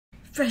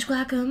Fresh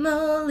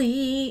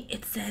guacamole,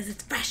 it says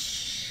it's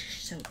fresh,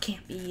 so it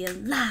can't be a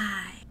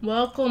lie.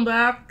 Welcome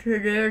back to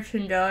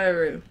Rejection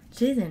Diary.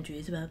 Today's entry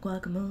is about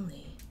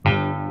guacamole.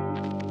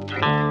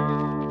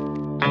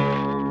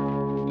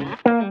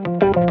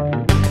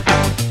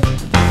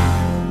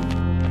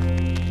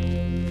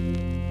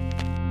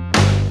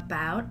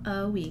 About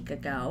a week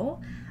ago,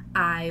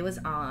 I was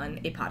on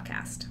a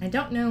podcast. I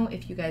don't know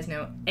if you guys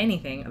know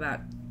anything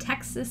about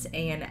Texas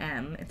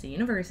A&M. It's a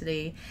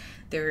university.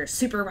 They're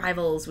super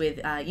rivals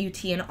with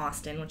UT in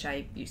Austin, which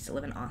I used to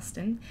live in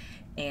Austin,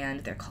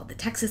 and they're called the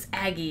Texas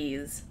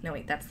Aggies. No,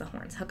 wait, that's the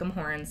Horns. Hook 'em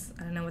Horns.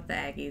 I don't know what the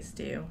Aggies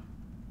do.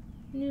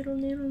 Noodle,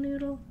 noodle,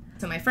 noodle.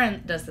 So my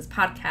friend does this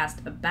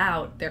podcast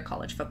about their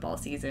college football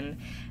season.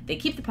 They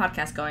keep the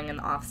podcast going in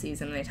the off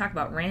season, and they talk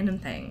about random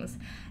things.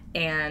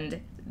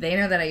 And they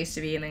know that I used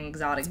to be an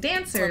exotic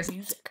dancer.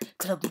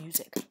 Club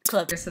music.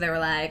 So they were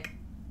like,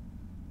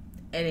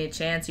 any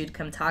chance you'd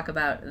come talk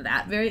about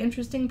that very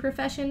interesting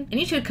profession? And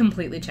you should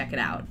completely check it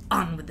out.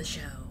 On with the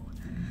show.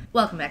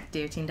 Welcome back to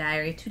Dear Teen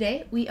Diary.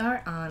 Today we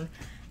are on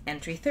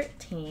entry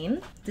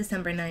 13,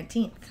 December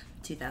 19th,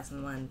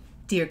 2001.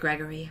 Dear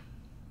Gregory,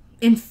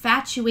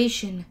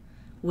 infatuation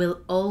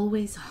will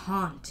always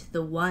haunt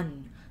the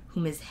one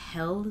whom is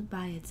held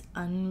by its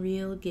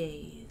unreal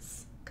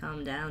gaze.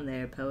 Calm down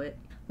there, poet.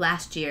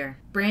 Last year,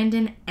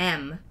 Brandon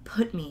M.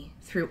 put me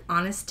through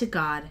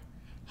honest-to-God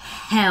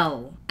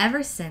hell.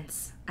 Ever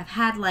since, I've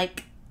had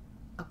like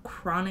a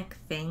chronic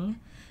thing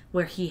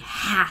where he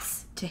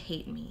has to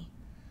hate me,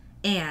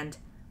 and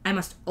I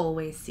must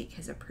always seek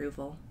his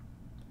approval.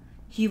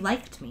 He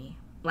liked me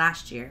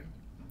last year,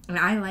 and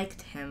I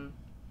liked him.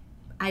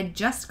 I'd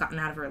just gotten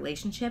out of a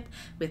relationship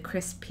with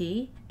Chris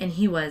P., and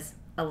he was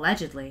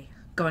allegedly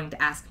going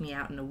to ask me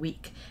out in a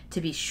week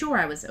to be sure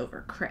I was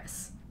over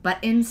Chris. But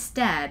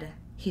instead,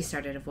 he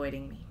started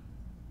avoiding me.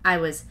 I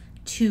was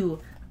too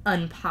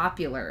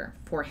unpopular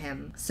for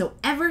him. So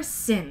ever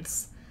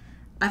since,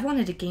 I've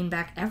wanted to gain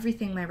back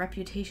everything my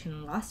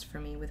reputation lost for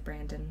me with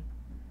Brandon.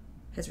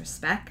 His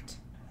respect,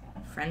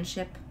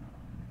 friendship,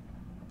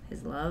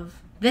 his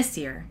love. This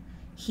year,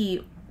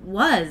 he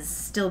was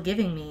still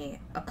giving me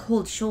a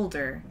cold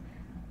shoulder,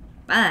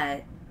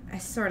 but I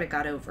sort of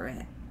got over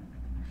it.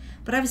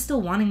 But I was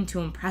still wanting to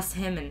impress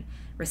him and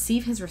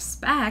receive his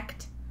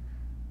respect.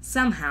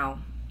 Somehow,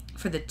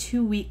 for the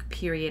 2-week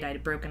period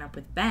I'd broken up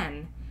with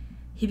Ben,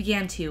 he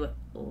began to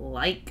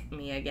like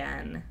me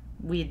again.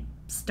 We'd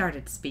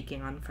started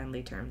speaking on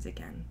friendly terms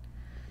again.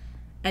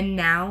 And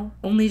now,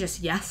 only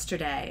just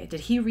yesterday, did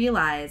he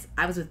realize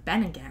I was with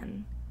Ben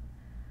again.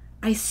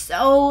 I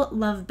so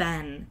love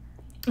Ben,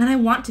 and I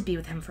want to be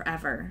with him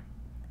forever.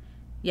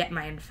 Yet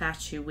my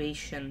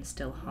infatuation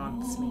still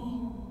haunts me.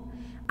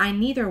 I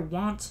neither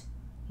want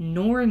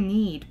nor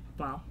need,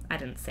 well, I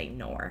didn't say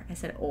nor, I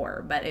said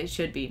or, but it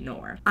should be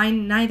nor. I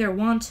neither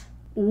want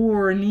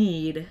or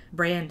need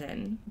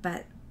Brandon,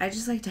 but I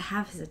just like to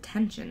have his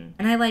attention.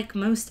 And I like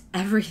most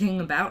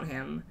everything about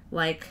him.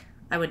 Like,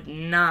 I would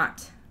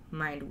not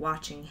mind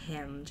watching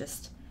him,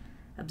 just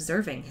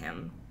observing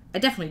him. I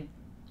definitely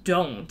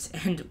don't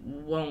and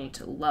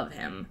won't love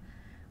him.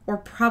 Or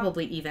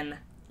probably even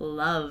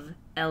love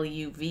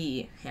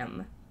L-U-V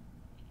him.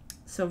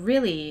 So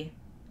really,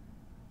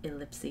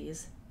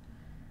 ellipses,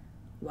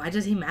 why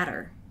does he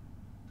matter?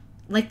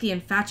 Like the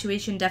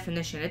infatuation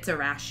definition, it's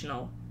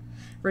irrational.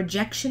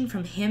 Rejection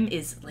from him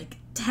is like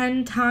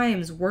 10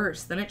 times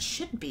worse than it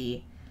should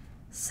be.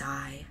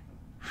 Sigh.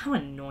 How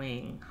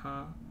annoying,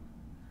 huh?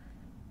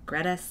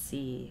 Greta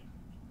C.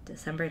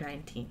 December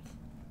 19th,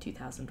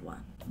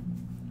 2001.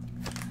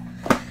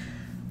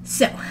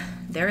 So,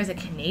 there is a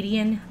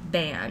Canadian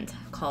band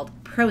called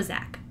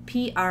Prozzak,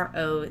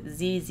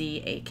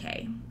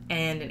 Prozzak.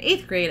 And in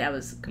 8th grade, I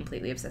was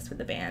completely obsessed with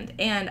the band,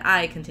 and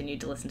I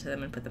continued to listen to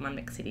them and put them on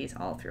mix CDs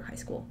all through high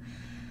school.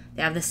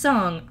 They have this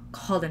song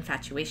called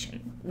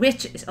Infatuation,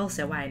 which is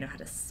also why I know how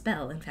to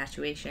spell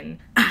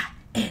infatuation.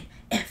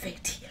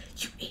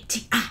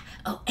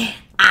 I-N-F-A-T-U-A-T-I-O-N.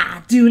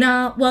 I do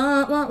not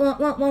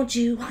want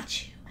you.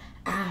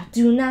 I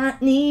do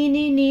not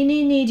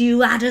need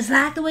you. I just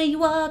like the way you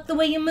walk, the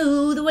way you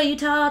move, the way you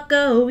talk,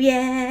 oh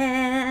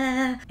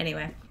yeah.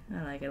 Anyway,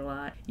 I like it a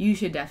lot. You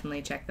should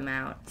definitely check them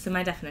out. So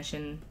my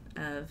definition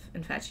of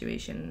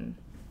infatuation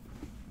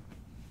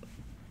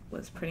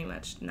was pretty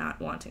much not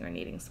wanting or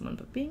needing someone,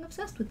 but being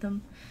obsessed with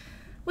them,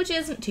 which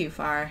isn't too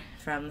far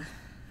from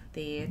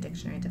the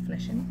dictionary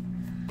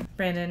definition.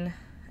 Brandon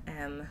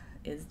M.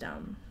 is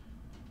dumb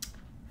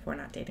for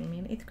not dating me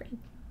in 8th grade,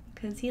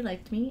 because he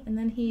liked me, and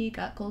then he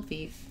got cold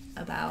feet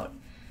about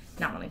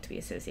not wanting to be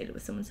associated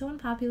with someone so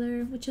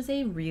unpopular, which is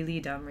a really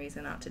dumb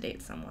reason not to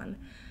date someone.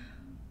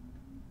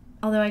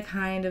 Although I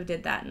kind of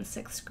did that in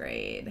 6th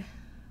grade.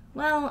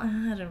 Well,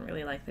 I didn't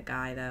really like the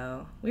guy,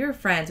 though. We were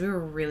friends. We were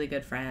really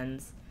good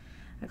friends.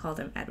 I called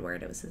him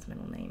Edward. It was his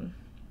middle name.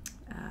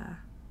 But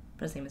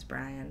his name was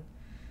Brian.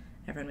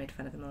 Everyone made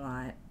fun of him a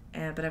lot.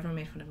 But everyone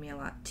made fun of me a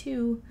lot,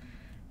 too.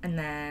 And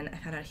then I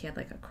found out he had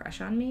like a crush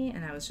on me,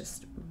 and I was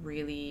just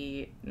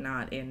really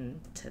not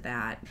into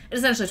that. It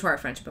essentially tore our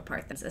friendship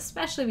apart,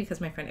 especially because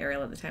my friend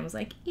Ariel at the time was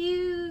like,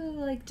 ew,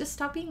 like just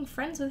stop being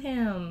friends with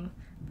him.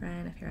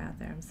 Brian, if you're out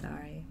there, I'm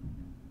sorry.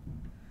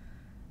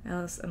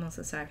 I'm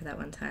also sorry for that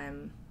one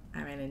time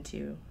I ran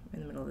into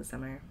in the middle of the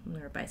summer when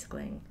we were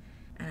bicycling,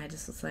 and I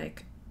just was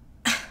like,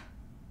 I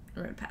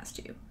rode past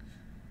you.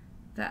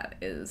 That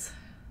is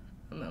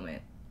a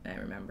moment I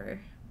remember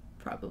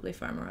probably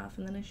far more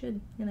often than I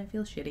should, and I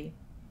feel shitty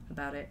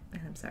about it,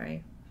 and I'm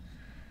sorry.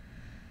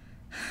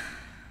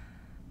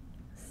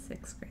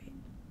 6th grade.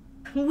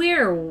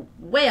 We're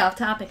way off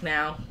topic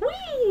now.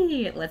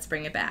 Whee! Let's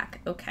bring it back.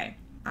 Okay.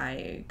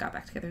 I got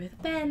back together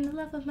with Ben, the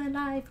love of my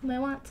life, whom I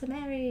want to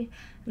marry.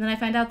 And then I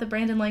find out that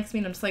Brandon likes me,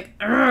 and I'm just like,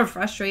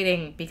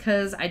 frustrating,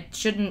 because I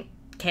shouldn't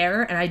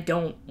care, and I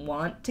don't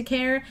want to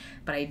care,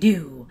 but I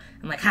do.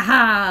 I'm like,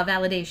 haha,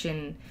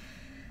 validation.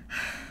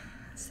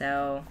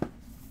 So,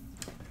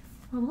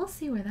 well, we'll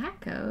see where that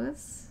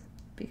goes,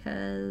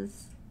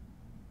 because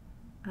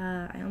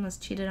I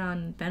almost cheated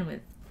on Ben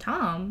with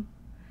Tom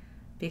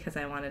because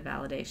I wanted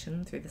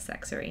validation through the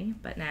sexery,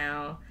 but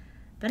now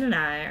Ben and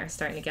I are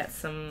starting to get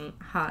some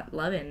hot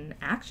lovin'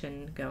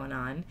 action going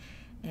on,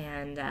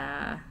 and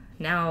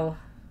now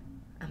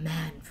a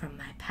man from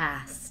my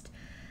past,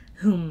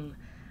 whom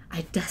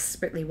I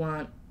desperately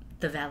want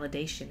the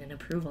validation and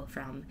approval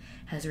from,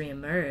 has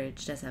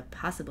reemerged as a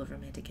possible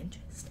romantic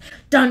interest.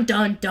 Dun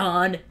dun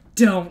dun!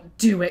 Don't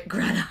do it,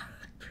 Greta!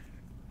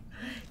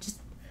 Just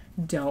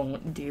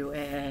don't do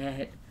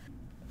it.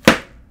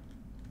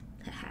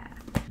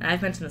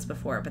 I've mentioned this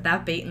before, but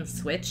that bait and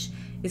switch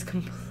is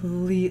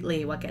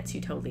completely what gets you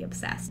totally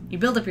obsessed. You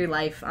build up your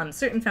life on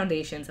certain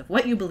foundations of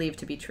what you believe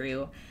to be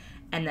true,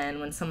 and then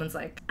when someone's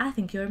like, I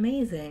think you're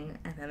amazing,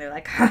 and then they're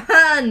like,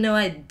 haha, no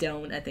I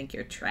don't, I think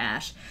you're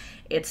trash.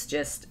 It's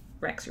just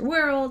wrecks your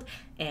world,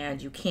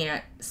 and you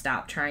can't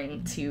stop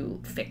trying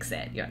to fix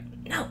it. You're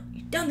like, no,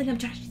 you don't think I'm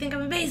trash, you think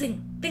I'm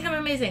amazing,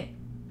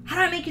 How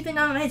do I make you think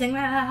I'm amazing?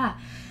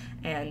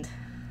 And,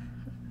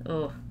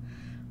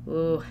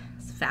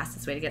 it's the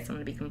fastest way to get someone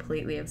to be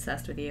completely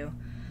obsessed with you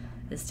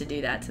is to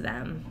do that to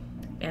them.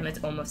 And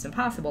it's almost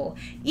impossible.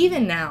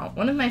 Even now,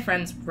 one of my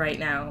friends right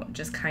now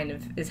just kind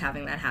of is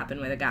having that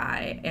happen with a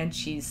guy, and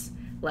she's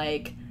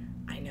like,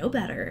 I know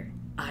better.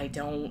 I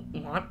don't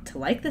want to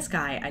like this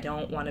guy. I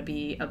don't want to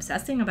be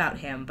obsessing about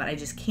him, but I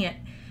just can't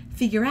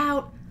figure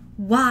out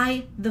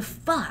why the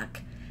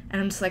fuck.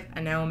 And I'm just like,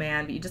 I know,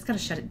 man, but you just gotta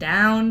shut it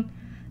down.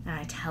 And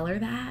I tell her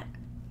that,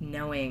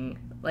 knowing,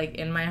 like,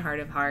 in my heart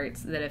of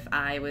hearts, that if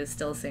I was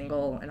still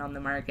single and on the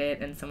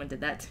market and someone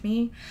did that to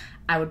me,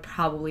 I would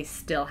probably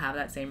still have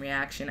that same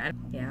reaction.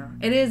 Yeah,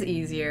 it is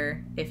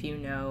easier if you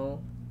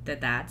know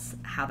that that's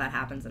how that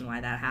happens and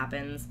why that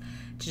happens,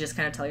 to just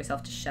kind of tell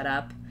yourself to shut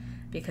up,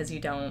 because you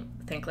don't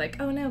think like,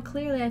 oh no,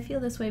 clearly I feel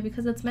this way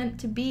because it's meant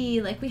to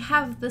be, like, we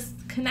have this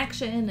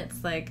connection.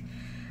 It's like,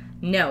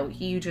 no,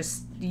 you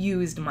just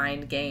used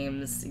mind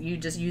games. You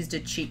just used a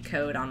cheat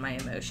code on my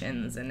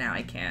emotions, and now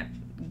I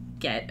can't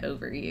get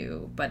over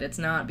you. But it's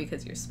not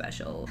because you're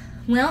special.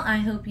 Well, I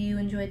hope you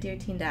enjoyed Dear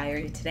Teen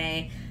Diary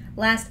today.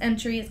 Last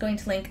entry is going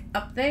to link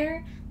up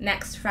there.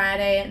 Next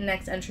Friday,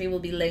 next entry will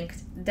be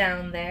linked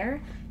down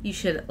there. You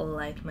should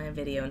like my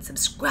video and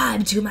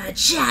subscribe to my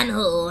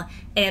channel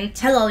and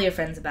tell all your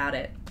friends about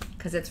it,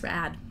 because it's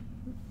rad.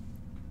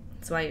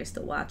 That's why you're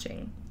still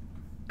watching,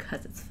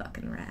 because it's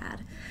fucking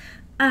rad.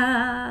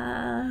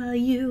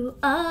 You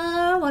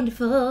are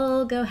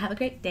wonderful. Go have a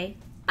great day.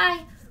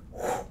 Bye.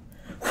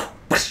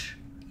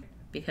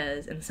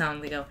 Because in the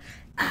song they go,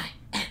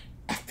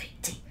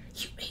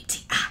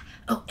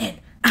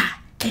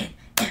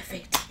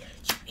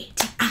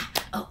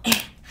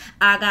 I-N-F-A-T-U-A-T-I-O-N-F-A-T-U-A-T-I-O-N.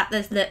 I got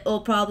this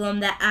little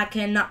problem that I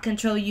cannot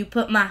control. You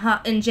put my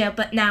heart in jail,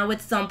 but now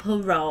it's on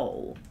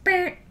parole.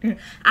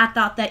 I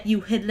thought that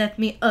you had left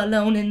me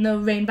alone in the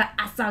rain, but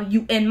I saw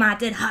you and my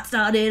dead heart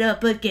started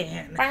up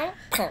again.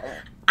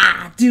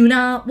 I do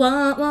not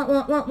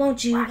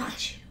want you.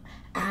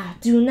 I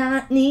do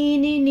not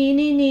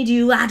need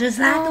you. I just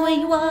like the way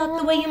you walk,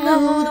 the way you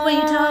move, the way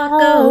you talk,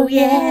 oh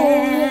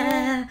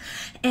yeah.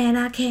 And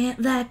I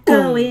can't let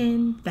go.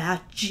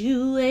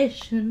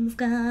 Infatuation's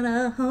got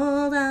a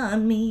hold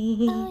on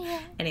me.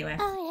 Anyway.